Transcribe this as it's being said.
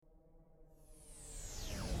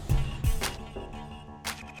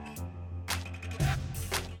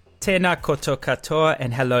Tēnā koto katoa,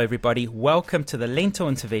 and hello everybody. Welcome to the Lentil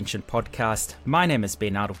Intervention Podcast. My name is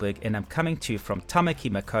Ben Adelberg and I'm coming to you from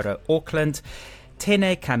Tamaki Makaurau, Auckland.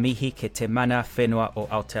 Tēnei ka mihi ke te mana whenua o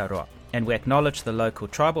Aotearoa. And we acknowledge the local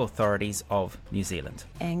tribal authorities of New Zealand.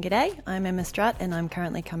 And g'day, I'm Emma Strutt and I'm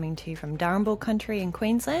currently coming to you from Darrinbal country in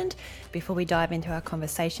Queensland. Before we dive into our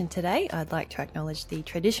conversation today, I'd like to acknowledge the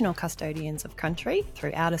traditional custodians of country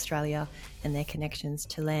throughout Australia and their connections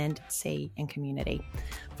to land, sea and community.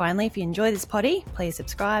 Finally, if you enjoy this potty, please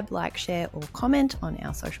subscribe, like, share or comment on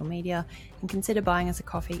our social media and consider buying us a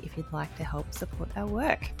coffee if you'd like to help support our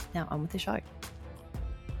work. Now on with the show.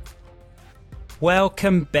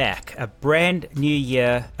 Welcome back. A brand new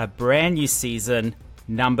year, a brand new season,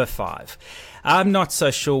 number 5. I'm not so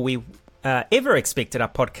sure we ever expected our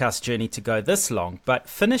podcast journey to go this long, but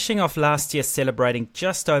finishing off last year celebrating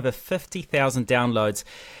just over 50,000 downloads,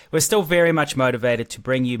 we're still very much motivated to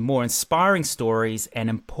bring you more inspiring stories and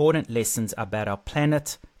important lessons about our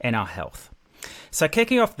planet and our health. So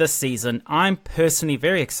kicking off this season, I'm personally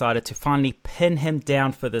very excited to finally pin him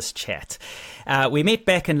down for this chat. We met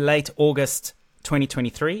back in late August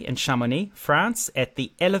 2023 in Chamonix, France, at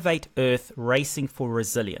the Elevate Earth Racing for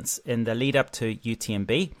Resilience in the lead up to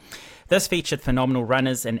UTMB. This featured phenomenal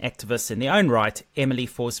runners and activists in their own right, Emily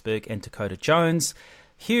Forsberg and Dakota Jones,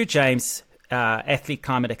 Hugh James, Athlete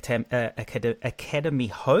Climate Academy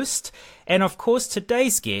host, and of course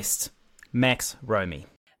today's guest, Max Romey.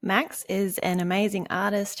 Max is an amazing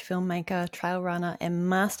artist, filmmaker, trail runner and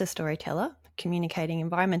master storyteller, communicating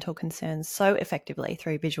environmental concerns so effectively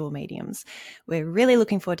through visual mediums. We're really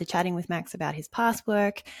looking forward to chatting with Max about his past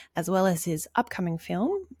work, as well as his upcoming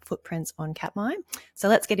film, Footprints on Katmai. So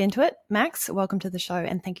let's get into it. Max, welcome to the show,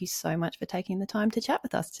 and thank you so much for taking the time to chat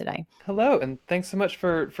with us today. Hello, and thanks so much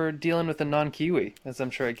for dealing with a non-Kiwi, as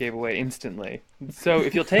I'm sure I gave away instantly. So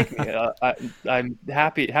if you'll take me, I'm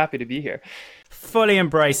happy to be here. Fully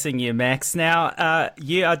embracing you, Max. Now,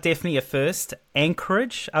 you are definitely a first.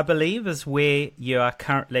 Anchorage, I believe, is where you are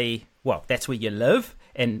currently. Well, that's where you live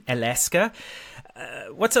in Alaska.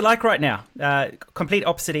 What's it like right now? Complete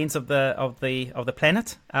opposite ends of the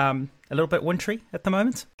planet. A little bit wintry at the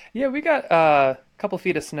moment. Yeah, we got a couple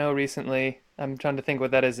feet of snow recently. I'm trying to think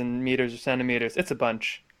what that is in meters or centimeters. It's a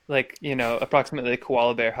bunch. Like, approximately a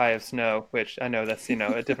koala bear high of snow, which I know that's,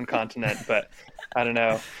 a different continent, but I don't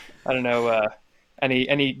know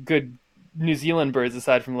any good New Zealand birds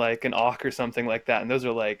aside from like an auk or something like that. And those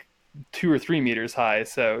are like 2 or 3 meters high.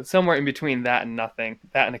 So somewhere in between that and nothing,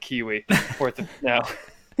 that and a kiwi worth of snow.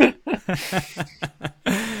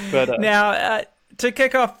 But now, to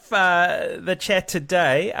kick off the chat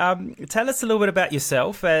today, tell us a little bit about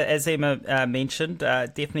yourself. As Emma mentioned,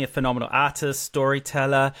 definitely a phenomenal artist,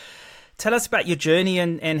 storyteller. Tell us about your journey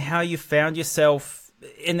and how you found yourself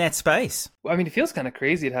in that space. I mean, it feels kind of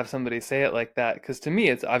crazy to have somebody say it like that, because to me,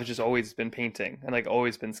 I've just always been painting and like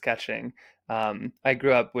always been sketching. I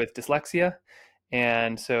grew up with dyslexia,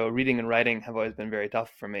 and so reading and writing have always been very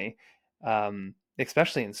tough for me.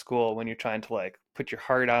 Especially in school when you're trying to like put your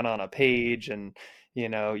heart out on a page and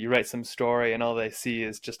you write some story and all they see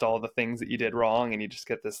is just all the things that you did wrong, and you just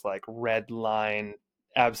get this like red line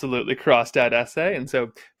absolutely crossed out essay. And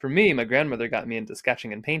so for me, my grandmother got me into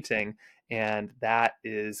sketching and painting, and that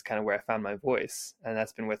is kind of where I found my voice. And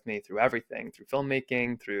that's been with me through everything, through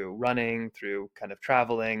filmmaking, through running, through kind of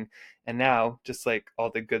traveling. And now just like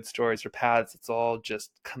all the good stories or paths, it's all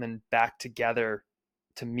just coming back together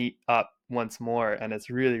to meet up once more, and it's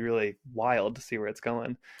really, really wild to see where it's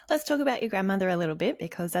going. Let's talk about your grandmother a little bit,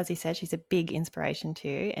 because as you said, she's a big inspiration to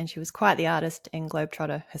you, and she was quite the artist and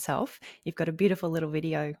globetrotter herself. You've got a beautiful little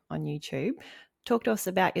video on YouTube. Talk to us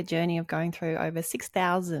about your journey of going through over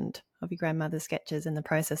 6,000 of your grandmother's sketches in the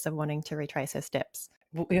process of wanting to retrace her steps.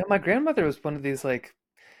 Well, my grandmother was one of these like,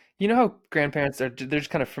 how grandparents they're just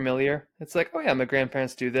kind of familiar. It's like, oh yeah, my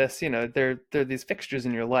grandparents do this. They're these fixtures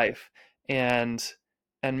in your life, and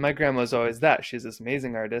my grandma was always that. She's this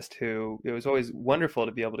amazing artist who it was always wonderful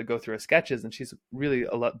to be able to go through her sketches. And she's really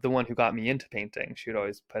the one who got me into painting. She would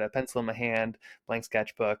always put a pencil in my hand, blank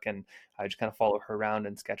sketchbook, and I would just kind of follow her around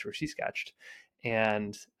and sketch where she sketched.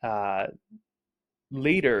 And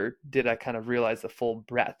later did I kind of realize the full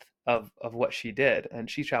breadth of what she did. And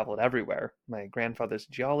she traveled everywhere. My grandfather's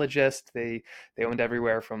a geologist. They owned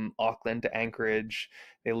everywhere from Auckland to Anchorage.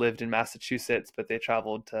 They lived in Massachusetts, but they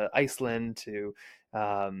traveled to Iceland, to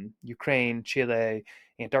Ukraine, Chile,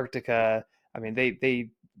 Antarctica. I mean, they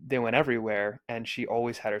went everywhere, and she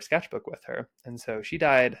always had her sketchbook with her. And so she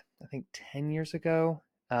died, I think 10 years ago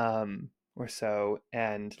or so,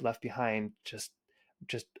 and left behind just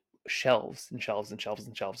shelves and shelves and shelves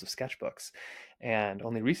and shelves of sketchbooks. And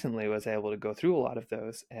only recently was I able to go through a lot of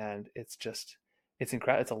those, and it's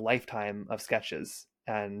incredible. It's a lifetime of sketches,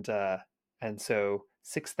 and so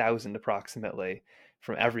 6,000 approximately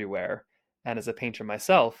from everywhere. And as a painter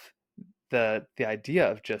myself, the idea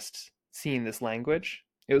of just seeing this language,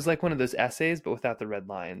 it was like one of those essays but without the red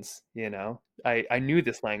lines, you know. I knew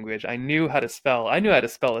this language, I knew how to spell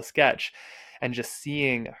a sketch, and just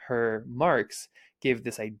seeing her marks gave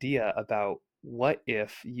this idea about what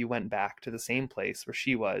if you went back to the same place where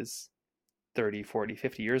she was 30, 40,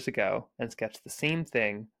 50 years ago and sketched the same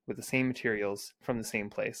thing with the same materials from the same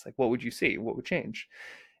place. Like, what would you see? What would change?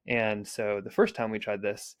 And so the first time we tried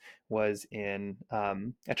this was I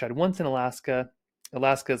tried once in Alaska.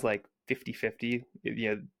 Alaska's like 50-50. You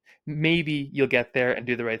know, maybe you'll get there and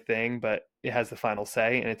do the right thing, but it has the final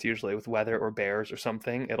say, and it's usually with weather or bears or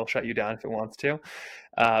something. It'll shut you down if it wants to.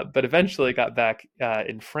 But eventually got back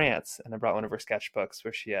in France, and I brought one of her sketchbooks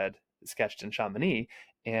where she had sketched in Chamonix,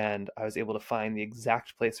 and I was able to find the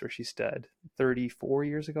exact place where she stood 34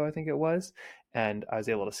 years ago, I think it was. And I was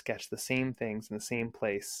able to sketch the same things in the same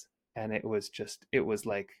place. And it was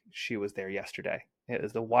like she was there yesterday. It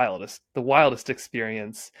was the wildest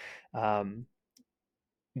experience.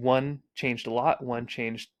 One changed a lot, one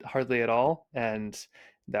changed hardly at all. And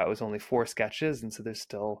that was only 4 sketches. And so there's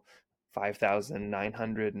still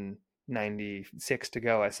 5,996 to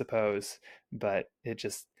go, I suppose. But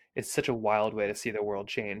it's such a wild way to see the world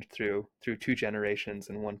change through 2 generations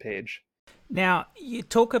in one page. Now, you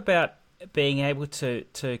talk about being able to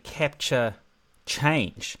capture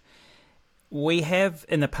change. We have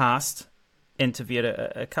in the past interviewed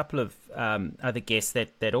a couple of other guests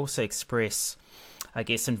that also express, I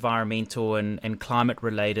guess, environmental and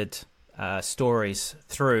climate-related stories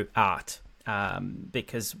through art,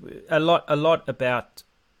 because a lot about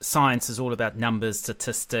science is all about numbers,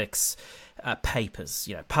 statistics, papers,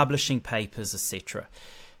 publishing papers, etc.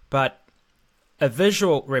 But a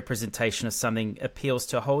visual representation of something appeals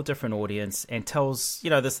to a whole different audience and tells,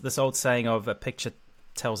 this old saying of a picture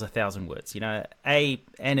tells 1,000 words. An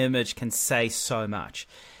image can say so much.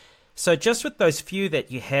 So just with those few that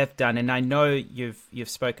you have done, and I know you've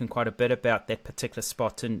spoken quite a bit about that particular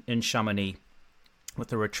spot in Chamonix with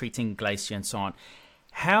the retreating glacier and so on,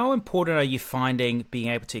 how important are you finding being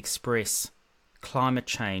able to express climate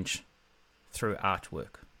change through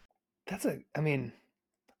artwork?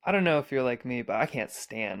 I don't know if you're like me, but I can't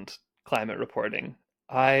stand climate reporting.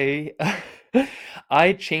 I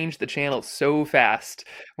I change the channel so fast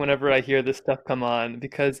whenever I hear this stuff come on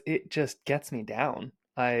because it just gets me down.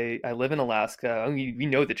 I live in Alaska. We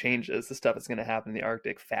know the changes, the stuff that's going to happen in the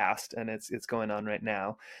Arctic fast, and it's going on right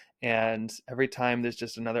now. And every time there's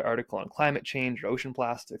just another article on climate change or ocean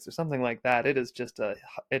plastics or something like that, it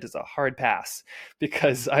is a hard pass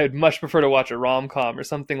because I'd much prefer to watch a rom-com or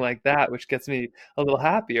something like that, which gets me a little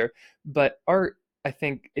happier. But art, I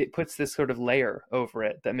think it puts this sort of layer over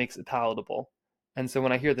it that makes it palatable. And so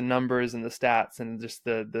when I hear the numbers and the stats and just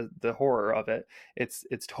the horror of it, it's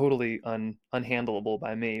totally unhandleable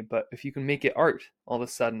by me. But if you can make it art, all of a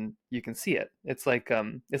sudden you can see it. It's like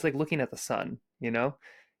looking at the sun,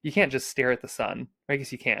 You can't just stare at the sun. I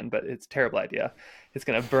guess you can, but it's a terrible idea. It's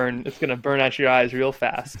gonna burn out your eyes real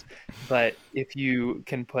fast. But if you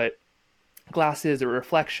can put glasses or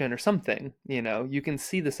reflection or something, you can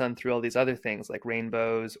see the sun through all these other things like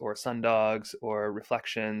rainbows or sundogs or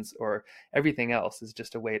reflections, or everything else is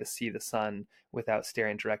just a way to see the sun without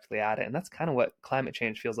staring directly at it. And that's kind of what climate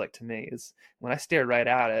change feels like to me, is when I stare right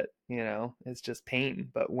at it, it's just pain.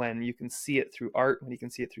 But when you can see it through art, when you can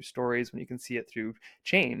see it through stories, when you can see it through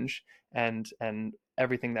change and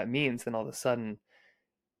everything that means, then all of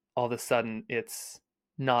a sudden it's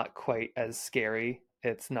not quite as scary.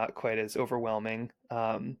 It's not quite as overwhelming.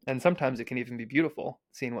 And sometimes it can even be beautiful,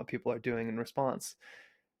 seeing what people are doing in response.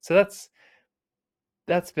 So that's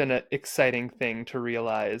been an exciting thing to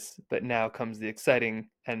realize. But now comes the exciting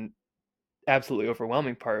and absolutely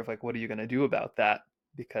overwhelming part of like, what are you going to do about that?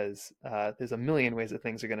 Because there's a million ways that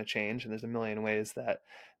things are going to change, and there's a million ways that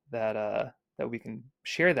we can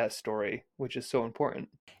share that story, which is so important.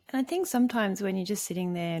 And I think sometimes when you're just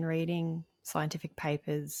sitting there and reading scientific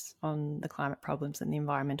papers on the climate problems and the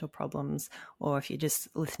environmental problems, or if you're just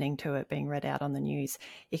listening to it being read out on the news,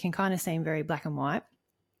 it can kind of seem very black and white.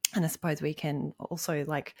 And I suppose we can also,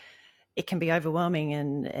 it can be overwhelming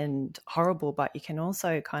and horrible, but you can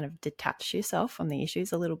also kind of detach yourself from the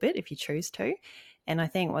issues a little bit if you choose to. And I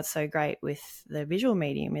think what's so great with the visual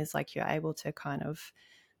medium is you're able to kind of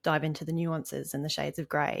dive into the nuances and the shades of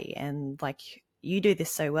grey. And you do this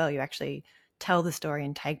so well, you actually tell the story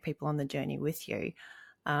and take people on the journey with you.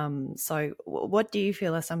 What do you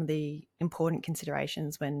feel are some of the important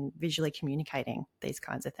considerations when visually communicating these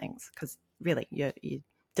kinds of things? Because really, you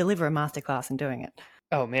deliver a masterclass in doing it.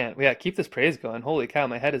 Oh man, yeah, keep this praise going. Holy cow,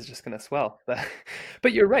 my head is just gonna swell.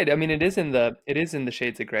 But you're right. I mean, it is in the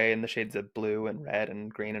shades of gray and the shades of blue and red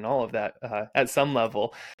and green and all of that at some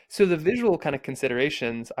level. So the visual kind of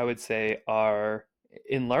considerations I would say are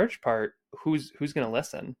in large part who's gonna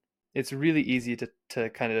listen. It's really easy to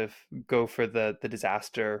kind of go for the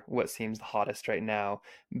disaster, what seems the hottest right now.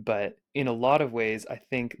 But in a lot of ways, I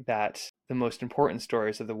think that the most important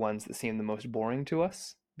stories are the ones that seem the most boring to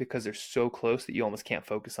us because they're so close that you almost can't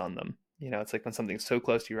focus on them. It's like when something's so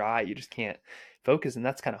close to your eye, you just can't focus, and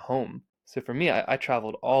that's kind of home. So for me, I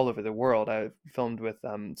traveled all over the world. I filmed with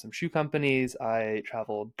some shoe companies. I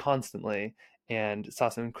traveled constantly and saw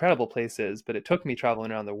some incredible places, but it took me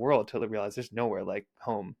traveling around the world till I realized there's nowhere like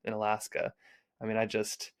home in Alaska. I mean,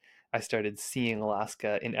 I started seeing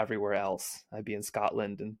Alaska in everywhere else. I'd be in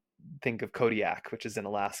Scotland and think of Kodiak, which is in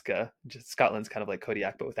Alaska. Just Scotland's kind of like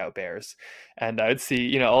Kodiak, but without bears. And I would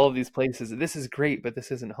see, all of these places. This is great, but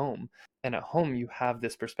this isn't home. And at home, you have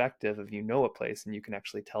this perspective of a place and you can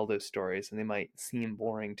actually tell those stories, and they might seem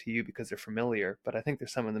boring to you because they're familiar. But I think they're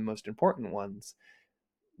some of the most important ones,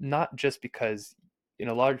 not just because, in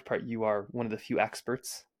a large part, you are one of the few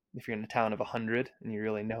experts. If you're in a town of 100 and you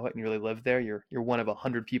really know it and you really live there, you're one of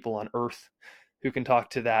 100 people on Earth who can talk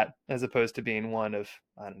to that, as opposed to being one of,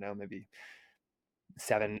 I don't know, maybe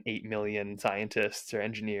 7, 8 million scientists or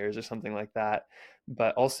engineers or something like that.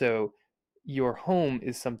 But also, your home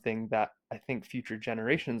is something that I think future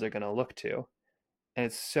generations are going to look to. And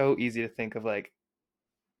it's so easy to think of like,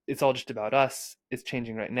 it's all just about us. It's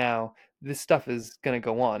changing right now. This stuff is going to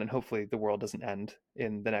go on, and hopefully the world doesn't end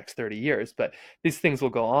in the next 30 years. But these things will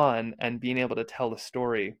go on, and being able to tell a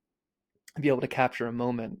story, be able to capture a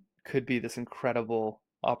moment, could be this incredible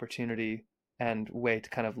opportunity and way to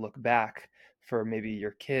kind of look back for maybe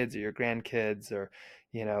your kids or your grandkids, or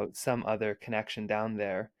some other connection down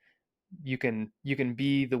there. You can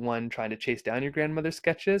be the one trying to chase down your grandmother's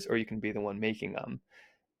sketches, or you can be the one making them.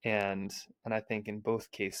 And I think in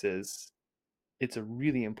both cases it's a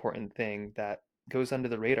really important thing that goes under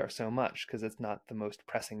the radar so much because it's not the most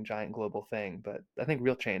pressing giant global thing, but I think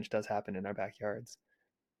real change does happen in our backyards.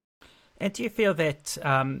 And do you feel that,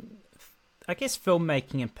 I guess,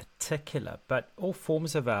 filmmaking in particular, but all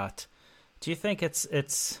forms of art, do you think it's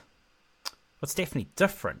definitely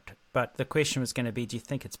different? But the question was going to be, do you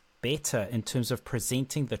think it's better in terms of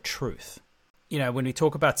presenting the truth? When we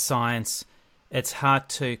talk about science, it's hard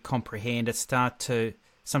to comprehend.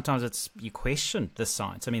 Sometimes you question the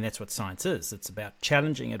science. I mean, that's what science is. It's about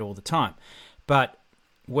challenging it all the time. But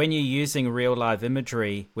when you're using real live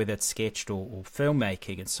imagery, whether it's sketched or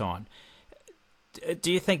filmmaking and so on,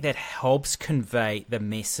 do you think that helps convey the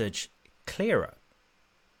message clearer?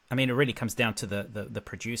 I mean, it really comes down to the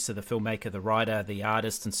producer, the filmmaker, the writer, the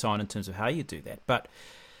artist, and so on in terms of how you do that. But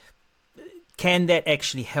can that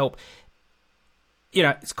actually help?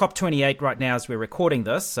 It's COP28 right now as we're recording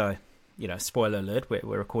this, so, spoiler alert, we're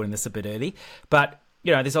recording this a bit early. But,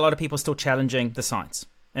 there's a lot of people still challenging the science,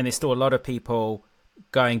 and there's still a lot of people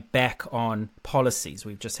going back on policies.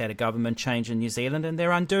 We've just had a government change in New Zealand, and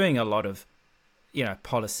they're undoing a lot of,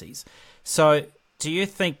 policies. So do you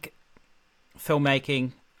think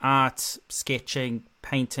filmmaking, art, sketching,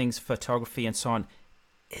 paintings, photography, and so on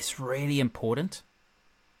is really important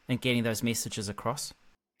in getting those messages across?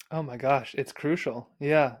 Oh my gosh, it's crucial.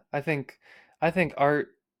 Yeah, I think art,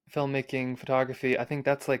 filmmaking, photography, I think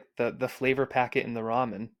that's like the flavor packet in the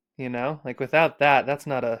ramen. Like without that, that's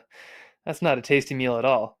not a tasty meal at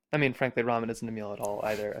all. I mean, frankly, ramen isn't a meal at all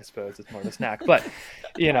either. I suppose it's more of a snack, but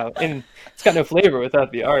it's got no flavor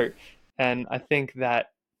without the art. And I think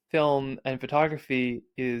that film and photography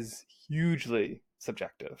is hugely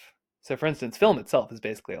subjective. So, for instance, film itself is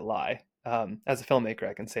basically a lie. As a filmmaker,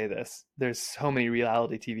 I can say this. There's so many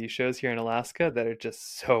reality TV shows here in Alaska that are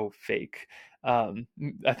just so fake. I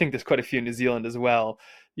think there's quite a few in New Zealand as well.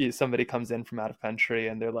 Somebody comes in from out of country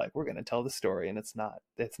and they're like, "We're going to tell the story," and it's not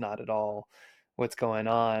at all what's going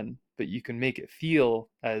on. But you can make it feel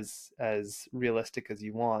as realistic as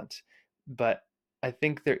you want. But I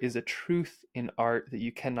think there is a truth in art that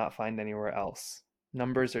you cannot find anywhere else.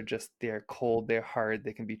 Numbers are just, they're cold, they're hard,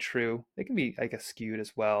 they can be true, they can be, I guess, skewed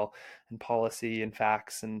as well, and policy and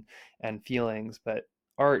facts and feelings. But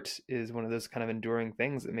art is one of those kind of enduring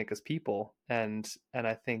things that make us people, and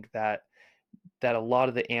I think that a lot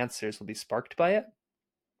of the answers will be sparked by it.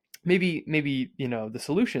 Maybe the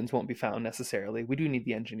solutions won't be found necessarily. We do need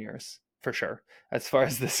the engineers for sure as far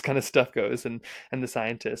as this kind of stuff goes, and the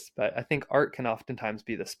scientists, but I think art can oftentimes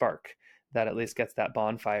be the spark that at least gets that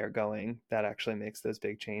bonfire going, that actually makes those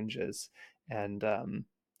big changes. And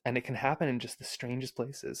it can happen in just the strangest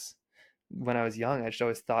places. When I was young, I just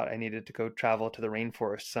always thought I needed to go travel to the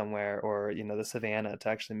rainforest somewhere, or, the savannah, to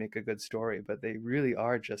actually make a good story. But they really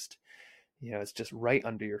are just, it's just right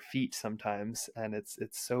under your feet sometimes. And it's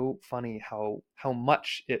so funny how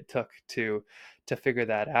much it took to figure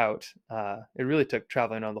that out. It really took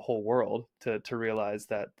traveling around the whole world to realize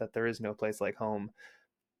that there is no place like home.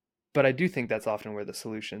 But I do think that's often where the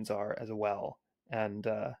solutions are as well. And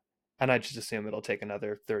I just assume it'll take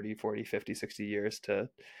another 30, 40, 50, 60 years to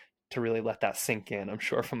really let that sink in, I'm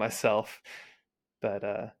sure, for myself.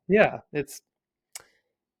 But yeah, it's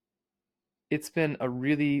been a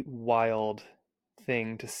really wild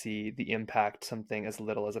thing to see the impact something as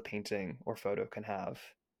little as a painting or photo can have.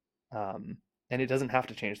 And it doesn't have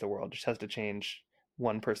to change the world; it just has to change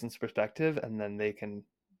one person's perspective, and then they can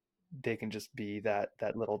just be that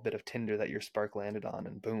little bit of tinder that your spark landed on,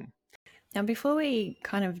 and boom. Now, before we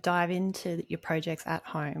kind of dive into your projects at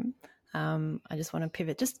home, I just want to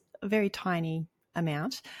pivot just a very tiny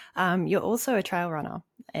amount. You're also a trail runner,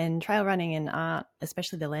 and trail running and art,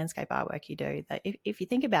 especially the landscape artwork you do, that if you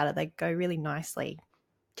think about it, they go really nicely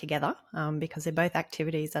together, because they're both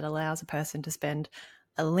activities that allows a person to spend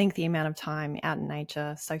a lengthy amount of time out in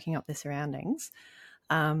nature, soaking up their surroundings.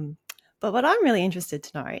 But what I'm really interested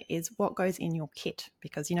to know is what goes in your kit,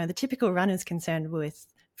 because, the typical runner is concerned with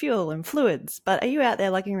fuel and fluids, but are you out there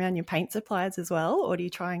lugging around your paint supplies as well, or do you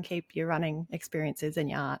try and keep your running experiences and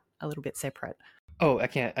your art a little bit separate? Oh, I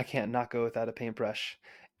can't not go without a paintbrush.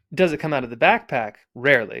 Does it come out of the backpack?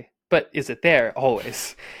 Rarely. But is it there?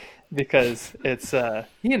 Always. Because it's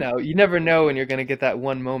you never know when you're going to get that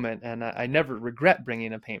one moment. And I never regret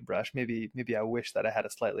bringing a paintbrush. Maybe I wish that I had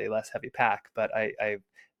a slightly less heavy pack, but I've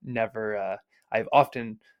never I've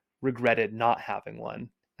often regretted not having one.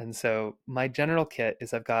 And so my general kit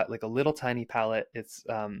is, I've got like a little tiny palette. It's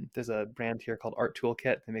there's a brand here called Art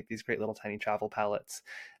Toolkit. They make these great little tiny travel palettes.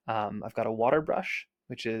 I've got a water brush,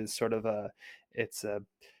 which is sort of it's a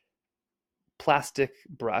plastic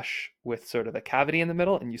brush with sort of a cavity in the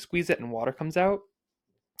middle, and you squeeze it and water comes out.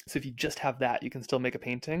 So if you just have that, you can still make a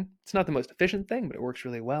painting. It's not the most efficient thing, but it works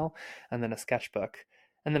really well. And then a sketchbook.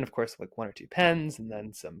 And then, of course, like 1 or 2 pens, and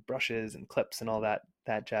then some brushes and clips and all that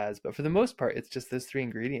jazz. But for the most part, it's just those 3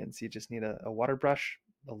 ingredients. You just need a water brush,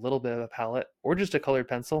 a little bit of a palette, or just a colored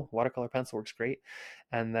pencil. Watercolor pencil works great.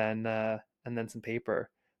 And then some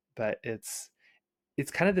paper. But it's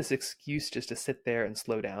kind of this excuse just to sit there and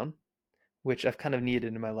slow down, which I've kind of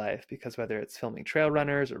needed in my life, because whether it's filming trail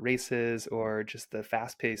runners or races or just the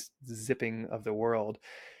fast-paced zipping of the world,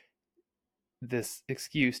 this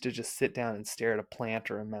excuse to just sit down and stare at a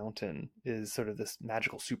plant or a mountain is sort of this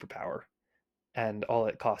magical superpower. And all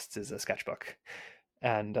it costs is a sketchbook.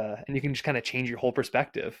 And you can just kind of change your whole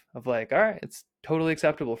perspective of like, all right, it's totally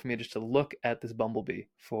acceptable for me just to look at this bumblebee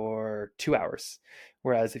for 2 hours.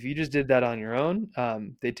 Whereas if you just did that on your own,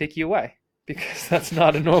 they'd take you away, because that's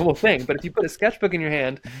not a normal thing. But if you put a sketchbook in your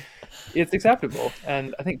hand, it's acceptable.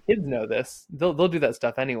 And I think kids know this. They'll do that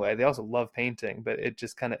stuff anyway. They also love painting, but it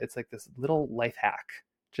just kind of, it's like this little life hack.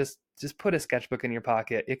 Just put a sketchbook in your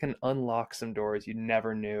pocket. It can unlock some doors you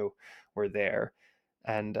never knew were there.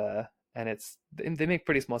 And they make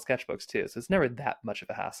pretty small sketchbooks too, so it's never that much of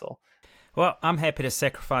a hassle. Well, I'm happy to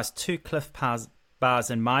sacrifice 2 Cliff bars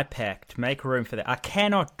in my pack to make room for that. I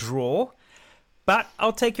cannot draw, but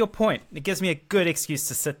I'll take your point. It gives me a good excuse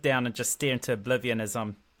to sit down and just stare into oblivion as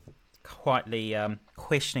I'm quietly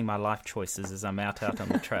questioning my life choices as I'm out on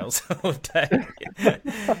the trails all day.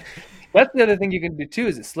 That's the other thing you can do too,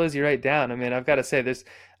 is it slows you right down. I mean, I've got to say,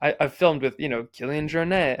 I've filmed with Killian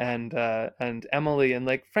Jornet and Emily, and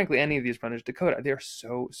like frankly any of these runners, Dakota. They're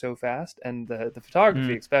so fast, and the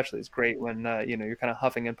photography especially is great when you're kind of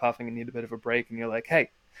huffing and puffing and need a bit of a break, and you're like, hey,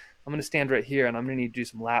 I'm going to stand right here and I'm going to need to do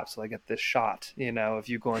some laps so I get this shot, of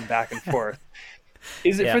you going back and forth.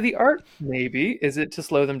 Is it for the art? Maybe. Is it to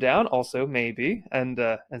slow them down? Also, maybe. And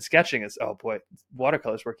sketching is, oh boy,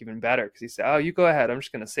 watercolors work even better, because you say, oh, you go ahead. I'm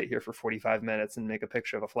just going to sit here for 45 minutes and make a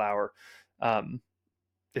picture of a flower.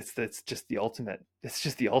 It's just the ultimate. It's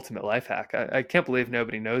just the ultimate life hack. I can't believe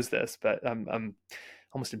nobody knows this, but I'm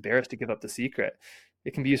almost embarrassed to give up the secret.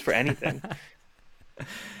 It can be used for anything.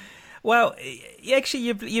 Well, actually,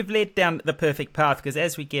 you've led down the perfect path, because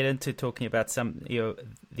as we get into talking about some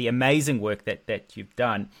the amazing work that you've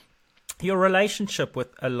done, your relationship with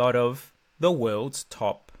a lot of the world's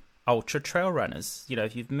top ultra trail runners.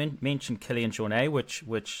 You've mentioned Killian Jornet,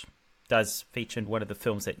 which does feature in one of the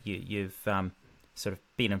films that you've sort of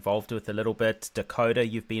been involved with a little bit. Dakota,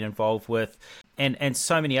 you've been involved with, and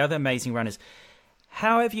so many other amazing runners.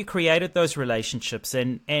 How have you created those relationships,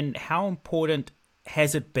 and how important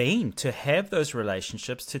has it been to have those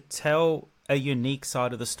relationships to tell a unique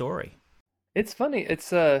side of the story? It's funny.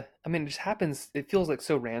 I mean, it just happens. It feels like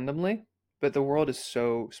so randomly, but the world is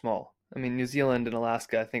so small. I mean, New Zealand and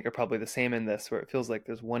Alaska, I think, are probably the same in this, where it feels like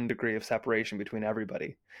there's 1 degree of separation between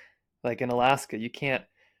everybody. Like in Alaska, you can't,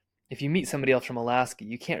 if you meet somebody else from Alaska,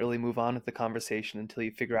 you can't really move on with the conversation until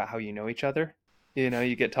you figure out how you know each other.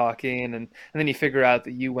 You get talking and then you figure out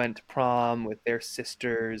that you went to prom with their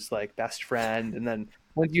sister's like best friend. And then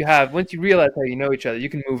once you realize how you know each other, you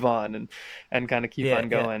can move on and kind of keep Yeah,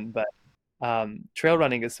 on yeah. going. But trail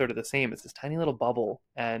running is sort of the same. It's this tiny little bubble,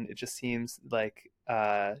 and it just seems like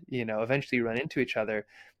eventually you run into each other.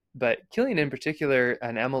 But Killian in particular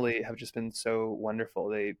and Emily have just been so wonderful.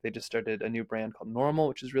 They just started a new brand called Normal,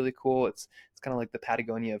 which is really cool. It's kind of like the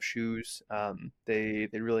Patagonia of shoes. They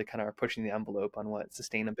really kind of are pushing the envelope on what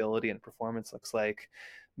sustainability and performance looks like,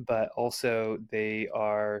 but also they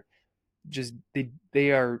are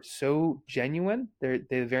so genuine. They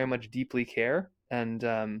very much deeply care, and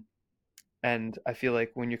I feel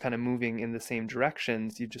like when you're kind of moving in the same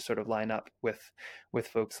directions, you just sort of line up with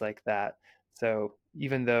folks like that. So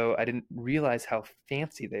even though I didn't realize how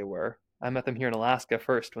fancy they were, I met them here in Alaska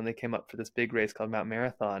first when they came up for this big race called Mount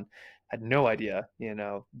Marathon. I had no idea,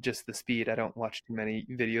 just the speed. I don't watch too many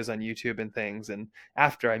videos on YouTube and things. And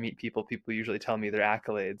after I meet people, people usually tell me their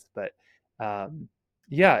accolades. But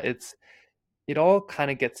yeah, it all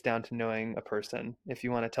kind of gets down to knowing a person. If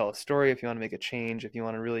you want to tell a story, if you want to make a change, if you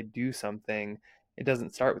want to really do something, it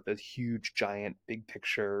doesn't start with those huge, giant, big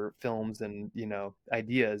picture films and,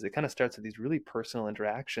 ideas. It kind of starts with these really personal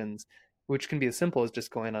interactions, which can be as simple as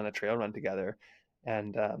just going on a trail run together.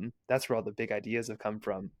 And that's where all the big ideas have come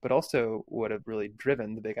from. But also, what have really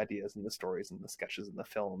driven the big ideas and the stories and the sketches and the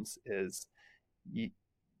films is you,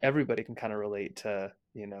 everybody can kind of relate to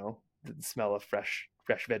the smell of fresh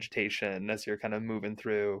vegetation as you're kind of moving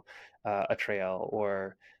through a trail,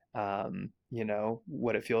 or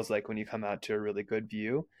what it feels like when you come out to a really good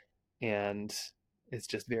view. And it's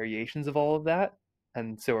just variations of all of that,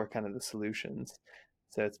 and so are kind of the solutions.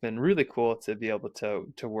 So it's been really cool to be able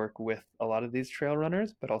to work with a lot of these trail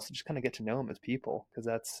runners, but also just kind of get to know them as people, because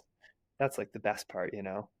that's like the best part.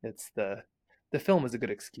 It's the film is a good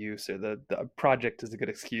excuse, or the project is a good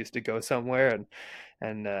excuse to go somewhere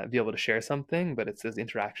and be able to share something, but it's those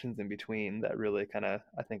interactions in between that really kind of,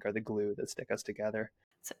 I think, are the glue that stick us together.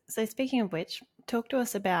 So speaking of which, talk to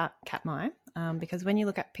us about Katmai, because when you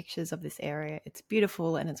look at pictures of this area, it's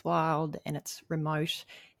beautiful and it's wild and it's remote.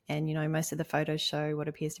 And, most of the photos show what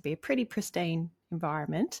appears to be a pretty pristine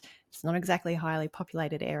environment. It's not exactly a highly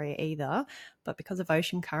populated area either, but because of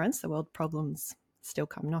ocean currents, the world problems still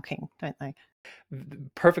come knocking, don't they?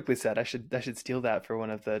 Perfectly said. I should steal that for one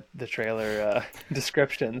of the trailer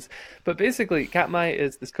descriptions. But basically, Katmai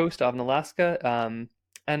is this coast off in Alaska,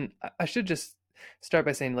 and I should just start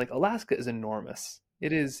by saying, like, Alaska is enormous.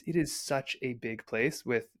 It is such a big place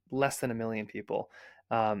with less than 1 million people.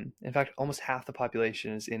 In fact, almost half the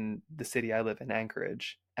population is in the city I live in,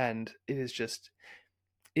 Anchorage, and it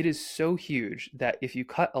is so huge that if you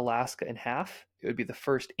cut Alaska in half, it would be the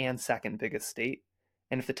first and second biggest state.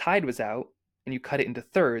 And if the tide was out and you cut it into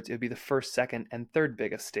thirds, it would be the first, second, and third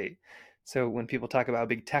biggest state. So when people talk about how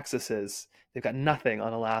big Texas is, they've got nothing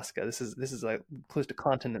on Alaska. This is like close to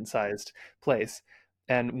continent-sized place.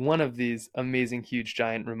 And one of these amazing, huge,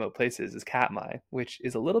 giant remote places is Katmai, which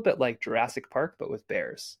is a little bit like Jurassic Park, but with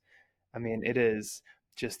bears. I mean, it is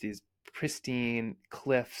just these pristine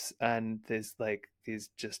cliffs and these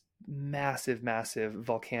just massive, massive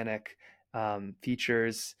volcanic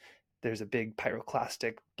features. There's a big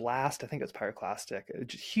pyroclastic blast. I think it's pyroclastic.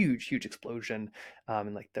 Just huge, huge explosion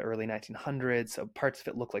in like the early 1900s. So parts of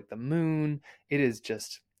it look like the moon. It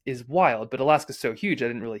is wild. But Alaska's so huge, I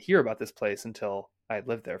didn't really hear about this place until I had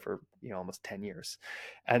lived there for almost 10 years.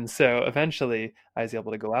 And so eventually I was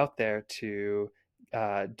able to go out there to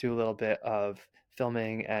do a little bit of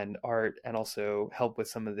filming and art, and also help with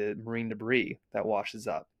some of the marine debris that washes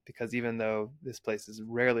up. Because even though this place is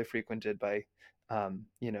rarely frequented by,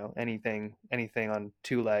 anything on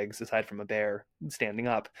two legs aside from a bear standing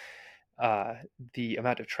up, uh, the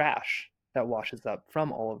amount of trash that washes up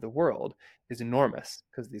from all of the world is enormous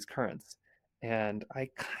because of these currents. And I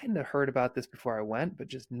kind of heard about this before I went, but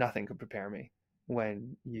just nothing could prepare me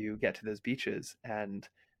when you get to those beaches. And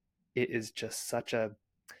it is just such a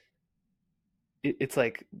it's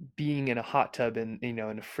like being in a hot tub in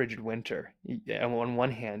a frigid winter. And on one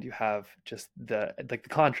hand, you have just the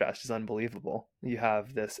contrast is unbelievable. You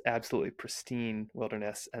have this absolutely pristine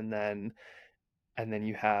wilderness, and then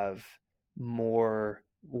you have more.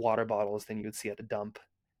 water bottles than you would see at a dump.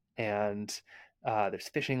 And there's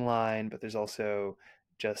fishing line, but there's also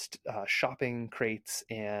just shopping crates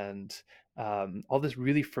and all this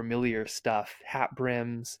really familiar stuff, hat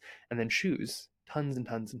brims, and then shoes, tons and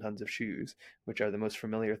tons and tons of shoes, which are the most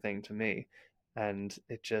familiar thing to me. And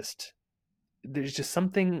it just, there's just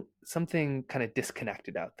something kind of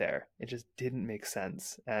disconnected out there. It just didn't make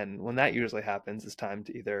sense. And when that usually happens, it's time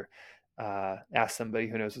to either ask somebody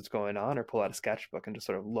who knows what's going on or pull out a sketchbook and just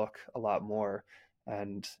sort of look a lot more.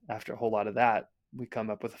 And after a whole lot of that, we come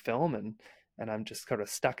up with a film, and I'm just sort of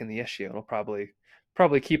stuck in the issue. And I'll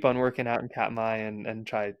probably keep on working out in Katmai and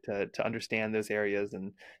try to understand those areas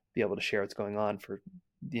and be able to share what's going on for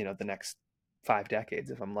the next 5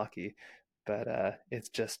 decades if I'm lucky. But it's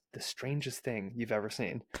just the strangest thing you've ever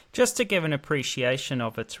seen. Just to give an appreciation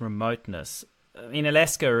of its remoteness, I mean,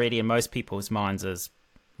 Alaska already in most people's minds is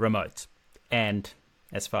remote, and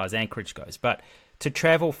as far as Anchorage goes. But to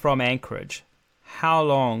travel from Anchorage, how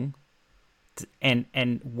long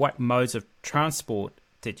and what modes of transport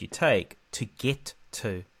did you take to get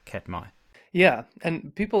to Katmai? Yeah,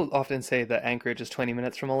 and people often say that Anchorage is 20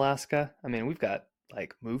 minutes from Alaska. I mean, we've got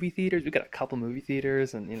like movie theaters, we've got a couple movie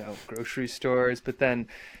theaters and grocery stores, but then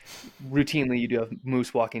routinely you do have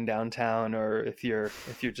moose walking downtown, or if you're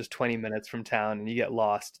just 20 minutes from town and you get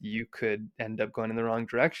lost, you could end up going in the wrong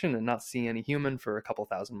direction and not see any human for a couple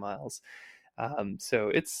thousand miles.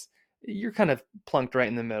 So you're kind of plunked right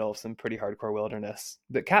in the middle of some pretty hardcore wilderness.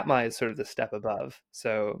 But Katmai is sort of the step above.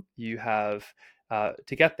 So you have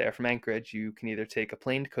to get there from Anchorage, you can either take a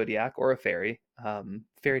plane to Kodiak or a ferry.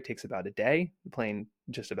 Ferry takes about a day, the plane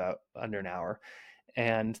just about under an hour.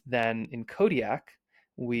 And then in Kodiak,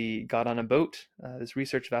 we got on a boat, this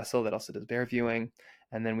research vessel that also does bear viewing,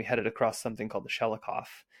 and then we headed across something called the Shelikof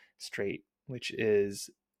Strait, which is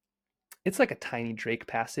it's like a tiny Drake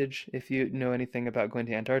Passage if you know anything about going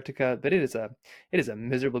to Antarctica, but it is a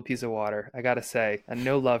miserable piece of water, I gotta say, and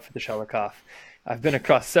no love for the Shelikof. I've been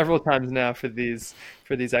across several times now for these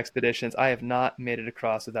expeditions. I have not made it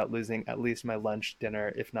across without losing at least my lunch,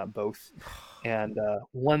 dinner, if not both. And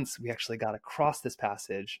once we actually got across this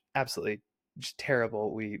passage, absolutely just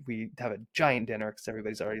terrible. We have a giant dinner because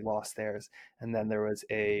everybody's already lost theirs, and then there was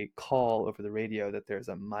a call over the radio that there's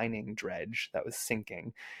a mining dredge that was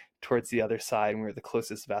sinking towards the other side, and we were the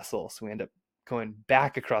closest vessel, so we end up going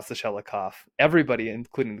back across the Shelikof. Everybody,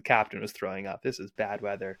 including the captain, was throwing up. This is bad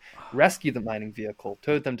weather. Rescued the mining vehicle,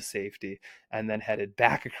 towed them to safety, and then headed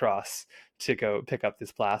back across to go pick up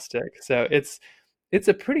this plastic. So it's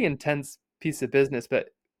a pretty intense piece of business.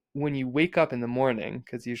 But when you wake up in the morning,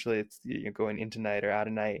 because usually it's you're going into night or out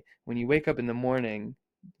of night, when you wake up in the morning,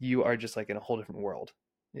 you are just like in a whole different world.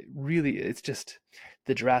 It's just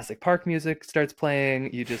the Jurassic Park music starts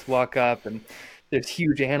playing. You just walk up and there's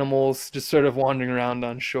huge animals just sort of wandering around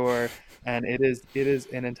on shore, and it is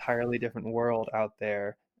an entirely different world out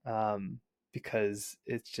there, because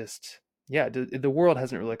it's just, yeah, the world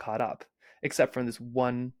hasn't really caught up except for in this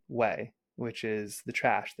one way, which is the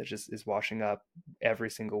trash that just is washing up every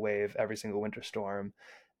single wave, every single winter storm,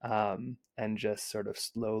 and just sort of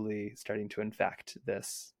slowly starting to infect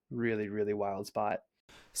this really, really wild spot.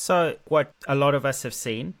 So what a lot of us have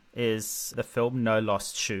seen is the film No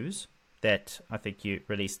Lost Shoes that I think you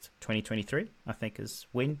released 2023, I think is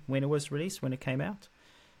when it was released, when it came out.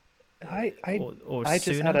 I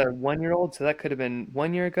just had a 1-year-old, so that could have been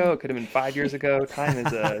 1 year ago. It could have been 5 years ago. Time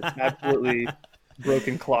is a absolutely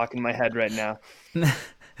broken clock in my head right now.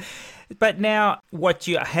 But now what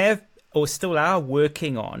you have or still are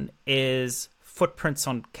working on is Footprints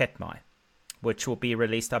on Katmai, which will be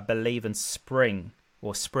released, I believe, in spring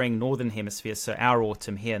Northern Hemisphere, so our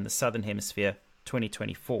autumn here in the Southern Hemisphere,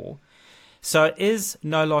 2024. So is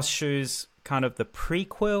No Lost Shoes kind of the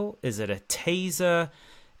prequel? Is it a teaser?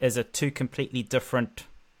 Is it two completely different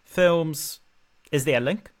films? Is there a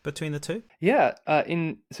link between the two? Yeah,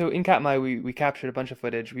 in Katmai, we captured a bunch of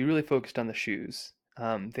footage. We really focused on the shoes.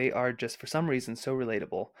 They are just, for some reason, so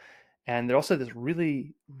relatable. And they're also this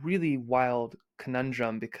really, really wild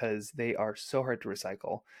conundrum because they are so hard to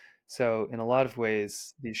recycle. So in a lot of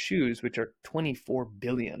ways, these shoes, which are 24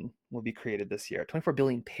 billion, will be created this year. 24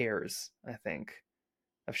 billion pairs, I think,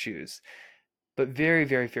 of shoes. But very,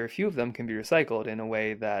 very, very few of them can be recycled in a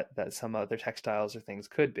way that some other textiles or things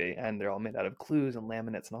could be. And they're all made out of glues and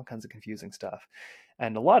laminates and all kinds of confusing stuff.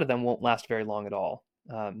 And a lot of them won't last very long at all.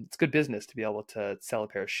 It's good business to be able to sell a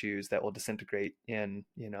pair of shoes that will disintegrate in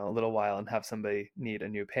a little while and have somebody need a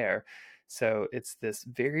new pair. So it's this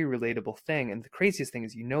very relatable thing. And the craziest thing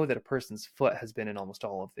is that a person's foot has been in almost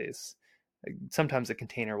all of these. Sometimes a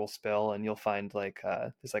container will spill, and you'll find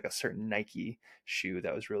there's like a certain Nike shoe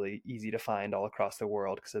that was really easy to find all across the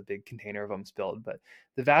world because a big container of them spilled. But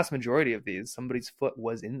the vast majority of these, somebody's foot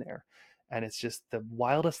was in there. And it's just the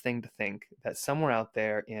wildest thing to think that somewhere out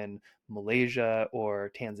there in Malaysia or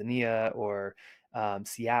Tanzania or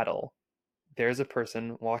Seattle, there's a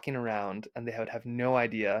person walking around and they would have no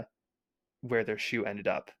idea where their shoe ended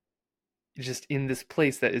up, just in this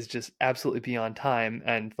place that is just absolutely beyond time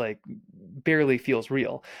and like barely feels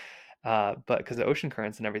real. But because of ocean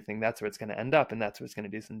currents and everything, that's where it's going to end up, and that's where it's going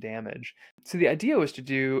to do some damage. So the idea was to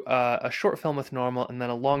do a short film with normal and then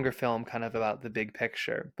a longer film kind of about the big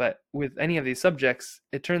picture. But with any of these subjects,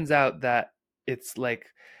 it turns out that it's like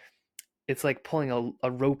it's like pulling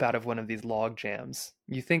a rope out of one of these log jams.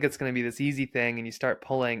 You think it's going to be this easy thing, and you start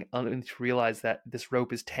pulling and to realize that this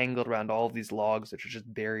rope is tangled around all of these logs which are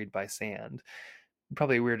just buried by sand.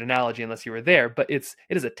 Probably a weird analogy unless you were there, but it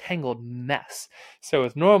is a tangled mess. So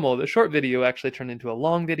with normal, the short video actually turned into a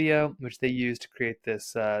long video, which they used to create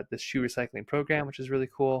this shoe recycling program, which is really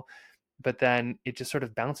cool. But then it just sort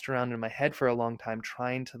of bounced around in my head for a long time,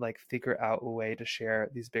 trying to like figure out a way to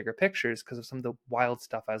share these bigger pictures because of some of the wild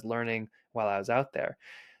stuff I was learning while I was out there.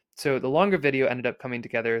 So the longer video ended up coming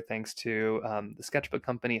together thanks to the sketchbook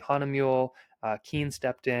company Hanamule. Keen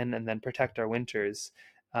stepped in, and then Protect Our Winters,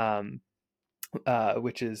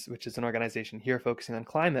 which is an organization here focusing on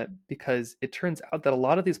climate, because it turns out that a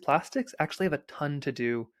lot of these plastics actually have a ton to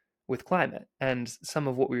do with climate, and some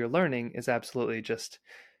of what we are learning is absolutely just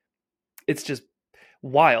it's just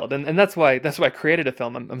wild, and that's why I created a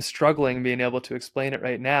film. I'm struggling being able to explain it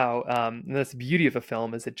right now. And that's the beauty of a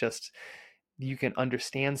film, is it just you can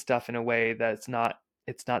understand stuff in a way that it's not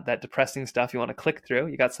that depressing stuff you want to click through.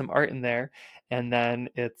 You got some art in there, and then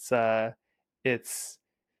it's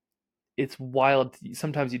it's wild.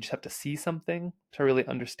 Sometimes you just have to see something to really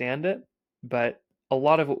understand it. But a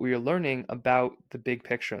lot of what we were learning about the big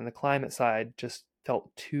picture and the climate side just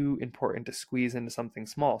felt too important to squeeze into something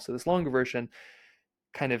small. So this longer version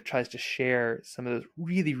kind of tries to share some of those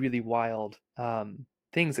really, really wild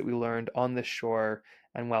things that we learned on the shore,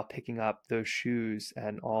 and while picking up those shoes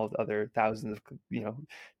and all the other thousands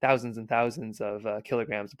and thousands of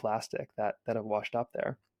kilograms of plastic that have washed up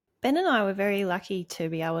there. Ben and I were very lucky to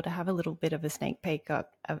be able to have a little bit of a sneak peek at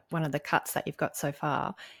one of the cuts that you've got so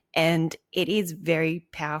far. And it is very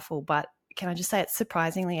powerful, but can I just say it's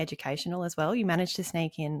surprisingly educational as well. You manage to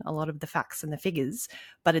sneak in a lot of the facts and the figures,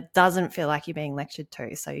 but it doesn't feel like you're being lectured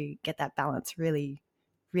to. So you get that balance really,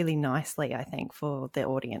 really nicely, I think, for the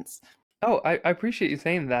audience. Oh, I appreciate you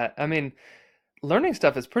saying that. I mean, learning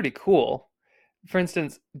stuff is pretty cool. For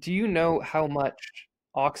instance, do you know how much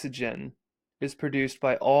oxygen is produced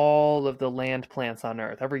by all of the land plants on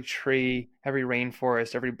Earth? Every tree, every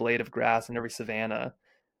rainforest, every blade of grass, and every savanna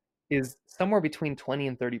is somewhere between 20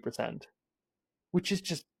 and 30%, which is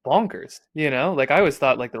just bonkers, you know? Like I always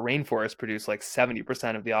thought like the rainforest produced like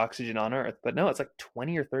 70% of the oxygen on Earth, but no, it's like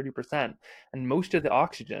 20 or 30%. And most of the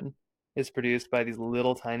oxygen is produced by these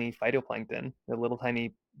little tiny phytoplankton, the little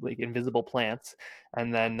tiny like invisible plants,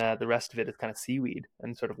 and then the rest of it is kind of seaweed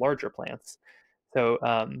and sort of larger plants. So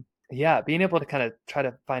yeah, being able to kind of try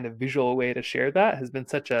to find a visual way to share that has been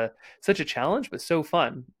such a challenge, but so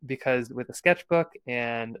fun, because with a sketchbook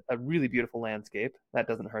and a really beautiful landscape, that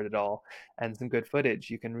doesn't hurt at all, and some good footage,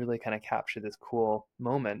 you can really kind of capture this cool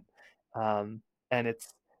moment. And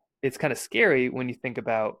it's kind of scary when you think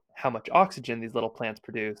about how much oxygen these little plants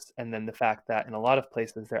produce, and then the fact that in a lot of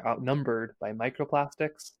places they're outnumbered by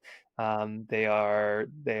microplastics. They are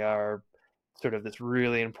sort of this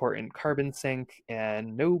really important carbon sink,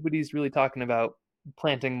 and nobody's really talking about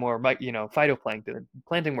planting more, phytoplankton,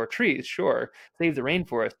 planting more trees, sure, save the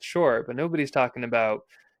rainforest, sure, but nobody's talking about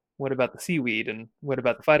what about the seaweed and what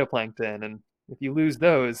about the phytoplankton, and if you lose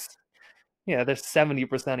those, yeah, there's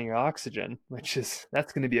 70% of your oxygen, which is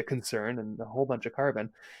that's going to be a concern, and a whole bunch of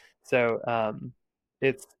carbon. So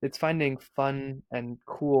it's finding fun and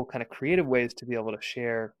cool, kind of creative ways to be able to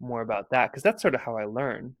share more about that, because that's sort of how I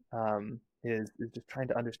learn. Is just trying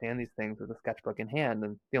to understand these things with a sketchbook in hand,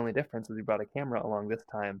 and the only difference is we brought a camera along this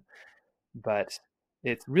time. But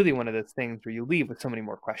it's really one of those things where you leave with so many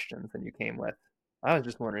more questions than you came with. I was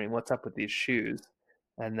just wondering what's up with these shoes,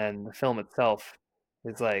 and then the film itself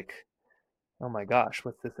is like, oh my gosh,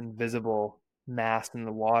 what's this invisible mass in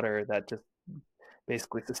the water that just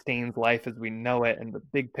basically sustains life as we know it, and the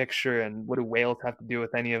big picture, and what do whales have to do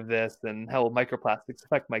with any of this, and how will microplastics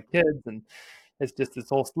affect my kids, and it's just this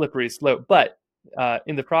whole slippery slope. But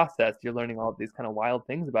in the process, you're learning all of these kind of wild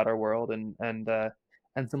things about our world, and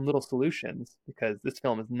some little solutions, because this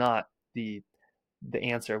film is not the the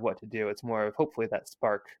answer of what to do. It's more of hopefully that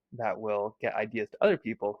spark that will get ideas to other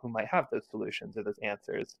people who might have those solutions or those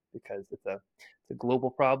answers, because it's a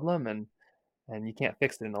global problem, and you can't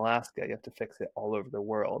fix it in Alaska. You have to fix it all over the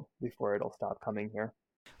world before it'll stop coming here.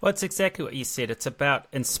 Well, it's exactly what you said. It's about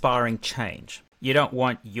inspiring change. You don't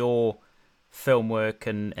want your film work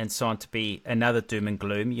and so on to be another doom and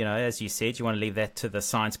gloom. You know, as you said, you want to leave that to the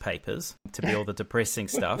science papers, to be all the depressing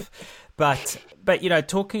stuff. But you know,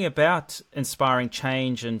 talking about inspiring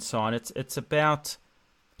change and so on, it's about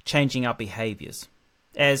changing our behaviors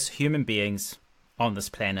as human beings on this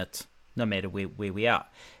planet, no matter where we are.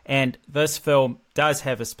 And this film does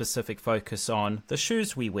have a specific focus on the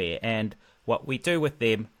shoes we wear and what we do with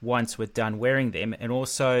them once we're done wearing them, and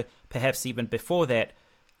also perhaps even before that,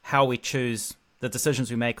 how we choose the decisions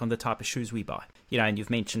we make on the type of shoes we buy. You know, and you've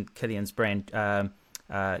mentioned Killian's brand,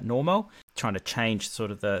 Normal, trying to change sort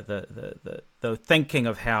of the thinking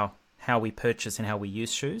of how we purchase and how we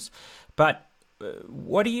use shoes. But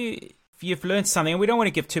what do you, if you've learned something, and we don't want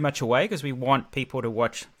to give too much away because we want people to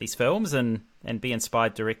watch these films and be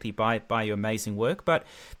inspired directly by your amazing work, but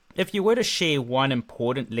if you were to share one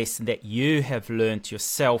important lesson that you have learned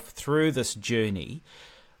yourself through this journey,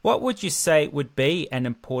 what would you say would be an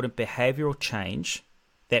important behavioral change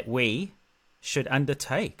that we should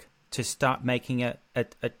undertake to start making a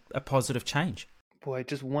positive change? Boy,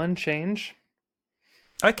 just one change?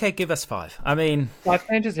 Okay, give us 5. I mean, 5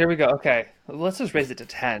 changes? Here we go. Okay, let's just raise it to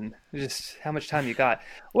 10. Just how much time you got?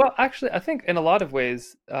 Well, actually, I think in a lot of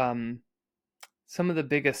ways, some of the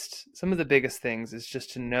biggest things is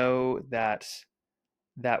just to know that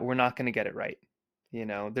we're not going to get it right. You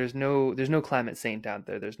know, there's no climate saint out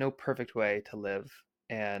there. There's no perfect way to live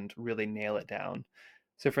and really nail it down.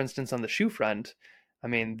 So, for instance, on the shoe front, I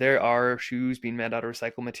mean, there are shoes being made out of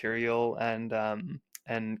recycled material,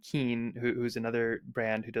 and Keen, who's another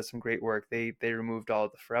brand who does some great work, they removed all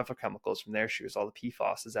the forever chemicals from their shoes. All the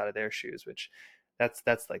PFAS is out of their shoes, which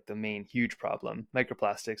that's like the main huge problem.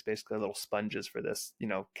 Microplastics basically are little sponges for this, you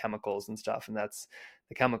know, chemicals and stuff, and that's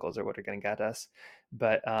the chemicals are what are going to get us.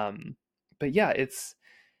 But yeah,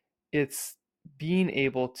 it's being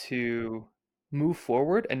able to move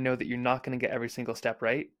forward and know that you're not going to get every single step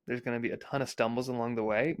right. There's going to be a ton of stumbles along the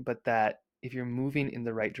way, but that if you're moving in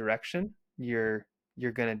the right direction, you're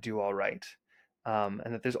going to do all right. And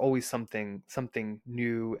that there's always something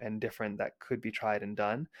new and different that could be tried and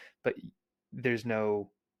done, but there's no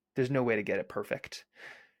way to get it perfect.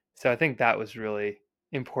 So I think that was really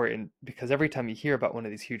important, because every time you hear about one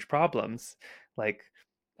of these huge problems, like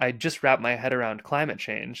I just wrapped my head around climate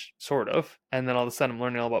change, sort of, and then all of a sudden I'm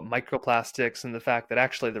learning all about microplastics and the fact that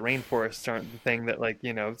actually the rainforests aren't the thing that, like,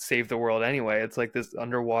 you know, save the world anyway. It's like this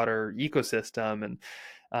underwater ecosystem,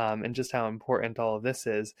 and just how important all of this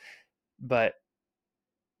is. But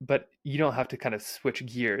you don't have to kind of switch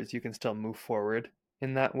gears. You can still move forward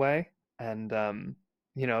in that way. And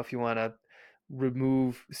you know, if you want to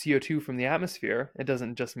remove CO2 from the atmosphere, it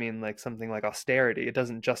doesn't just mean like something like austerity. It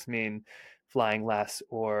doesn't just mean flying less,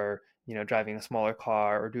 or, you know, driving a smaller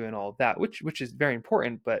car, or doing all of that, which is very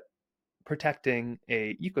important, but protecting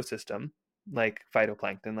a ecosystem like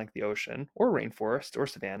phytoplankton, like the ocean or rainforest or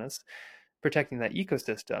savannas, protecting that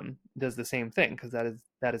ecosystem does the same thing, because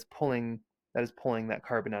that is pulling that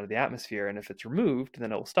carbon out of the atmosphere, and if it's removed,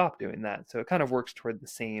 then it will stop doing that. So it kind of works toward the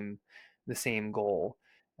same goal.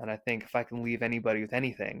 And I think if I can leave anybody with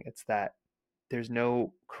anything, it's that there's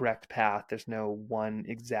no correct path. There's no one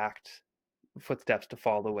exact footsteps to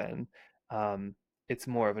follow in. It's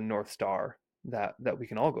more of a North Star that we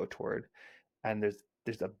can all go toward. And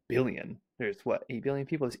there's a billion. There's what, 8 billion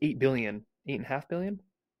people? There's 8 billion, 8.5 billion?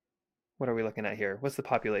 What are we looking at here? What's the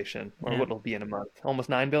population, or what it'll be in a month? Almost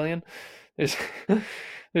 9 billion. There's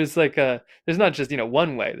there's like there's not just, you know,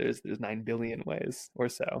 one way. There's 9 billion ways or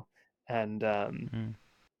so, and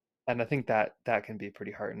and I think that can be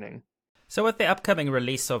pretty heartening. So with the upcoming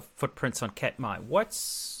release of Footprints on Katmai,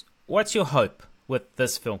 what's your hope with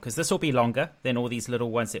this film? Because this will be longer than all these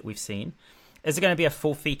little ones that we've seen. Is it going to be a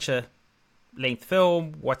full feature length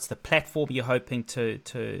film? What's the platform you're hoping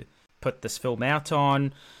to put this film out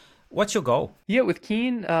on? What's your goal? Yeah, with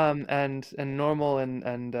Keen and Normal and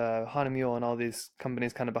Hanamule and all these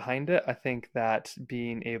companies kind of behind it, I think that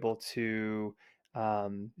being able to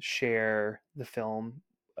share the film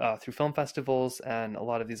through film festivals and a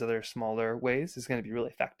lot of these other smaller ways is going to be really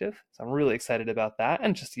effective. So I'm really excited about that,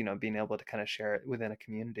 and just, you know, being able to kind of share it within a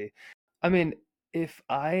community. I mean, if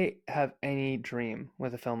I have any dream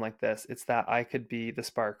with a film like this, it's that I could be the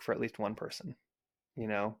spark for at least one person, you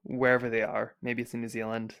know, wherever they are. Maybe it's in New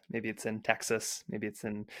Zealand, maybe it's in Texas, maybe it's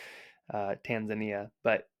in Tanzania.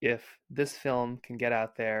 But if this film can get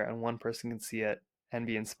out there and one person can see it, and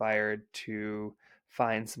be inspired to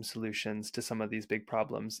find some solutions to some of these big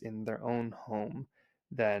problems in their own home,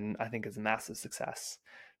 then I think is a massive success,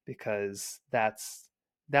 because that's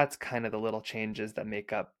kind of the little changes that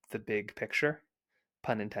make up the big picture,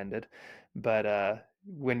 pun intended. But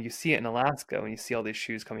when you see it in Alaska, when you see all these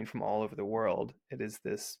shoes coming from all over the world, it is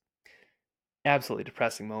this absolutely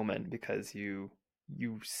depressing moment, because you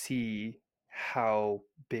see how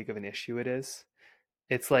big of an issue it is.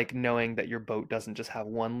 It's like knowing that your boat doesn't just have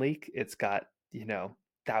one leak, it's got,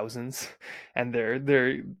 thousands, and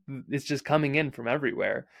they're it's just coming in from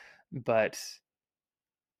everywhere. But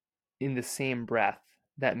in the same breath,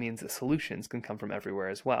 that means that solutions can come from everywhere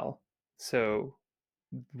as well. So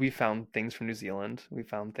we found things from New Zealand, we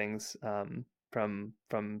found things from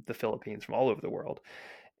the Philippines, from all over the world,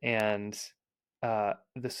 and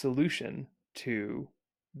the solution to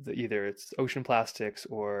either it's ocean plastics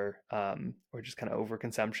or just kind of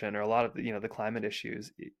overconsumption, or a lot of the climate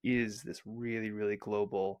issues, is this really really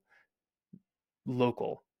global,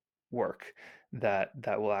 local work that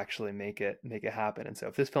will actually make it happen. And so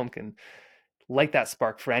if this film can light that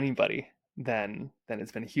spark for anybody, then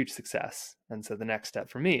it's been a huge success. And so the next step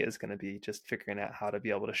for me is going to be just figuring out how to be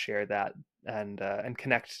able to share that, and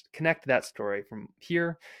connect that story from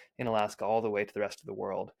here in Alaska all the way to the rest of the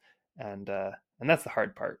world. And that's the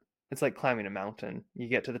hard part. It's like climbing a mountain. You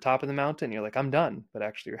get to the top of the mountain, you're like, I'm done, but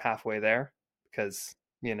actually you're halfway there, because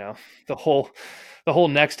you know the whole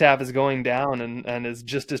next half is going down, and is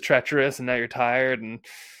just as treacherous, and now you're tired and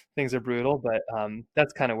things are brutal. But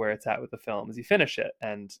that's kind of where it's at with the film, is you finish it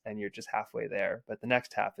and you're just halfway there, but the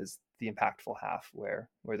next half is the impactful half, where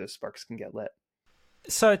those sparks can get lit.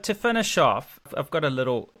 So to finish off, I've got a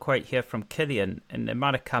little quote here from Killian, and it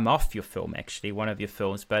might have come off your film, actually, one of your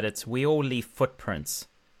films, but it's, "We all leave footprints,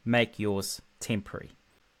 make yours temporary."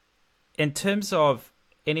 In terms of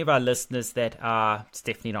any of our listeners that are, it's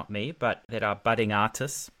definitely not me, but that are budding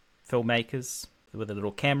artists, filmmakers with a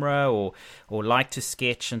little camera, or like to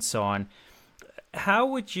sketch and so on, how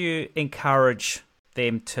would you encourage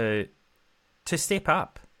them to step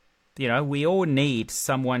up? We all need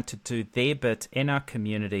someone to do their bit in our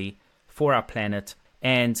community for our planet,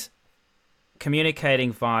 and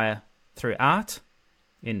communicating through art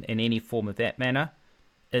in any form of that manner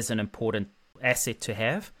is an important asset to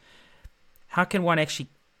have. How can one actually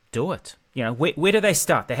do it? Where do they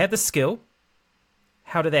start? They have the skill.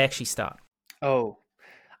 How do they actually start? Oh,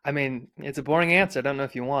 I mean, it's a boring answer. I don't know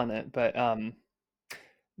if you want it, but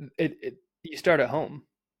you start at home.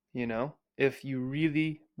 If you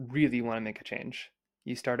really really want to make a change,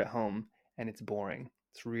 you start at home. And it's boring.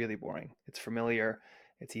 It's really boring. It's familiar.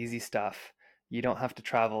 It's easy stuff. You don't have to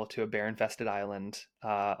travel to a bear infested island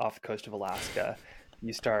off the coast of Alaska.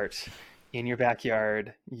 You start in your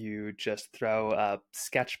backyard. You just throw a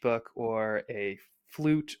sketchbook or a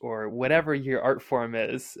flute or whatever your art form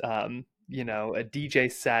is, a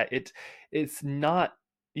DJ set. It's not,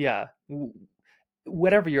 yeah,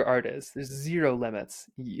 whatever your art is, there's zero limits.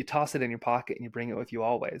 You toss it in your pocket and you bring it with you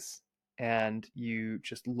always. And you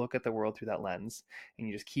just look at the world through that lens, and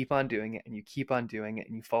you just keep on doing it, and you keep on doing it,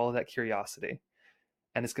 and you follow that curiosity.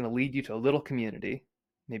 And it's going to lead you to a little community.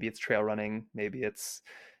 Maybe it's trail running, maybe it's,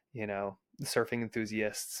 surfing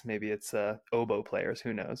enthusiasts, maybe it's oboe players,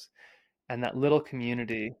 who knows. And that little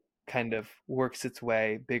community kind of works its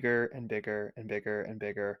way bigger and bigger and bigger and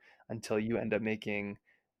bigger, until you end up making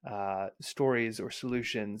stories or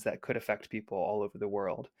solutions that could affect people all over the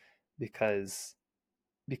world, because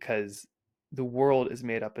the world is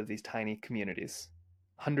made up of these tiny communities,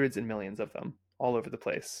 hundreds and millions of them all over the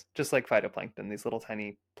place, just like phytoplankton, these little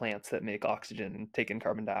tiny plants that make oxygen and take in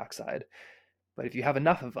carbon dioxide. But if you have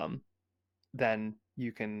enough of them, then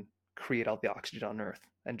you can create all the oxygen on Earth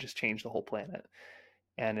and just change the whole planet.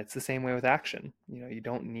 And it's the same way with action. You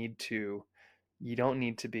don't need to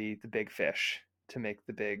be the big fish to make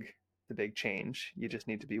the big change. You just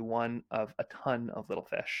need to be one of a ton of little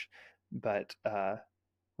fish. But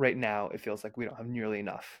right now, it feels like we don't have nearly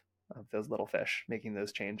enough of those little fish making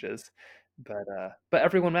those changes. But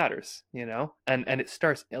everyone matters, and it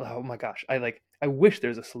starts. Oh my gosh, I wish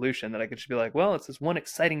there's a solution that I could just be like, well, it's this one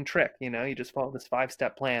exciting trick. You just follow this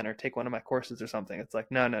 5-step plan or take one of my courses or something. It's like,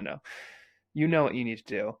 no, no, no. You know what you need to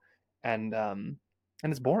do, and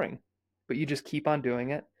it's boring, but you just keep on doing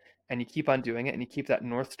it, and you keep on doing it, and you keep that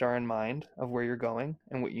North Star in mind of where you're going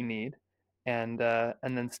and what you need, and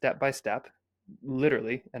then step by step,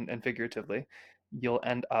 literally and figuratively, you'll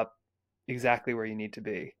end up exactly where you need to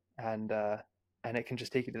be. And it can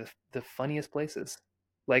just take you to the funniest places,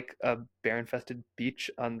 like a bear infested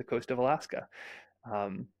beach on the coast of Alaska,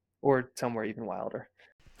 or somewhere even wilder.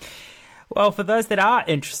 Well, for those that are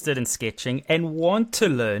interested in sketching and want to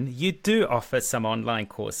learn, you do offer some online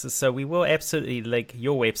courses. So we will absolutely link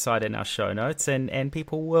your website in our show notes, and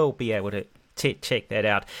people will be able to check that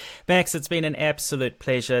out. Max, it's been an absolute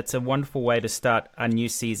pleasure. It's a wonderful way to start our new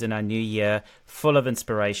season, our new year, full of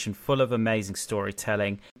inspiration, full of amazing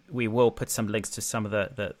storytelling. We will put some links to some of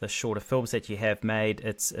the shorter films that you have made.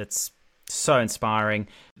 It's so inspiring.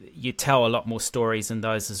 You tell a lot more stories in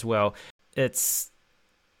those as well. It's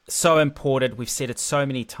so important. We've said it so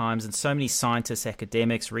many times, and so many scientists,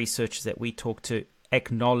 academics, researchers that we talk to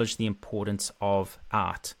acknowledge the importance of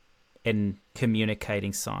art in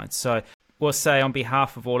communicating science. So we'll say on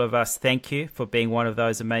behalf of all of us, thank you for being one of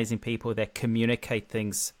those amazing people that communicate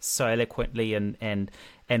things so eloquently and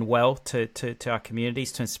well to our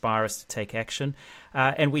communities, to inspire us to take action.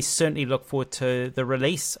 And we certainly look forward to the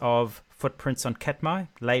release of Footprints on Katmai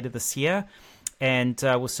later this year. And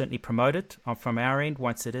we'll certainly promote it from our end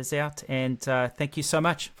once it is out. And thank you so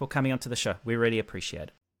much for coming onto the show. We really appreciate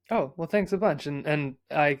it. Oh, well, thanks a bunch. And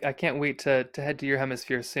I can't wait to head to your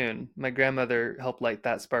hemisphere soon. My grandmother helped light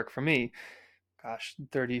that spark for me,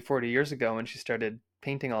 30, 40 years ago when she started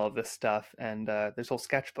painting all of this stuff. And there's whole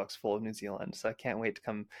sketchbooks full of New Zealand. So I can't wait to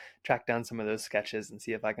come track down some of those sketches and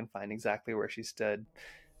see if I can find exactly where she stood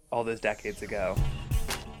all those decades ago.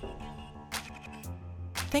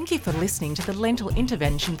 Thank you for listening to the Lentil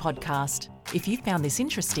Intervention Podcast. If you found this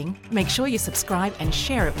interesting, make sure you subscribe and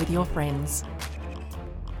share it with your friends.